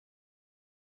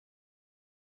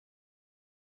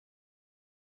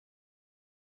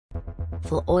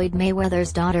Floyd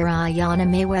Mayweather's daughter Iyanna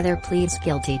Mayweather pleads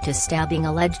guilty to stabbing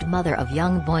alleged mother of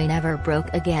young boy never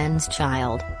broke again's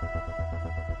child.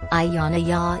 Iyanna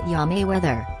Yaya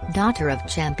Mayweather, daughter of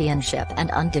championship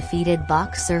and undefeated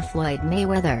boxer Floyd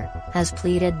Mayweather, has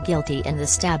pleaded guilty in the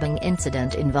stabbing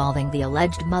incident involving the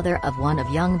alleged mother of one of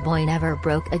young boy never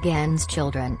broke again's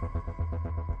children.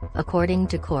 According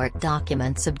to court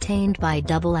documents obtained by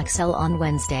XXL on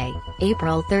Wednesday,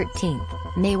 April 13,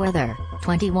 Mayweather,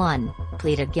 21,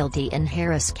 pleaded guilty in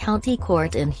Harris County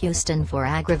Court in Houston for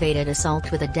aggravated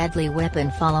assault with a deadly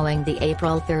weapon following the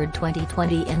April 3,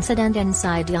 2020 incident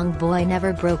inside young boy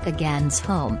never broke again's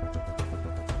home.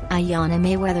 Iyanna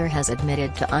Mayweather has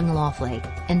admitted to unlawfully,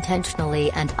 intentionally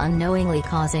and unknowingly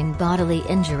causing bodily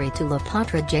injury to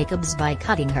Lapattra Jacobs by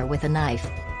cutting her with a knife.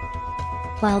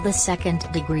 While the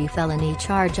second-degree felony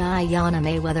charge Iyanna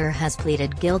Mayweather has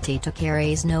pleaded guilty to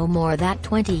carries no more than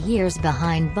 20 years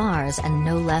behind bars and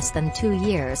no less than 2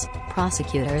 years,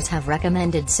 prosecutors have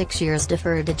recommended 6 years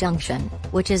deferred injunction,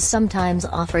 which is sometimes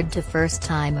offered to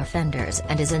first-time offenders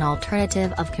and is an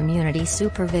alternative of community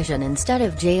supervision instead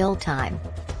of jail time.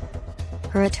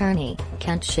 Her attorney,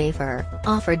 Kent Schaefer,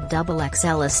 offered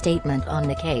XXL a statement on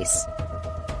the case.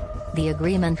 The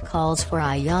agreement calls for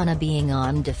Iyanna being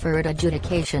on deferred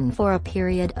adjudication for a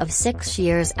period of 6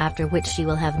 years, after which she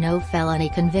will have no felony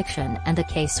conviction and the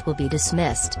case will be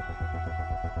dismissed.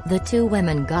 The two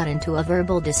women got into a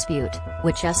verbal dispute,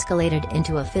 which escalated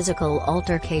into a physical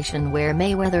altercation where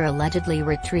Mayweather allegedly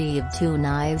retrieved 2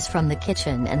 knives from the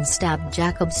kitchen and stabbed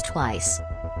Jacobs twice.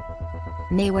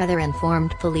 Mayweather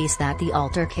informed police that the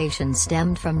altercation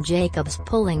stemmed from Jacobs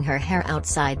pulling her hair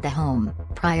outside the home,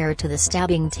 prior to the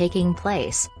stabbing taking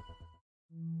place,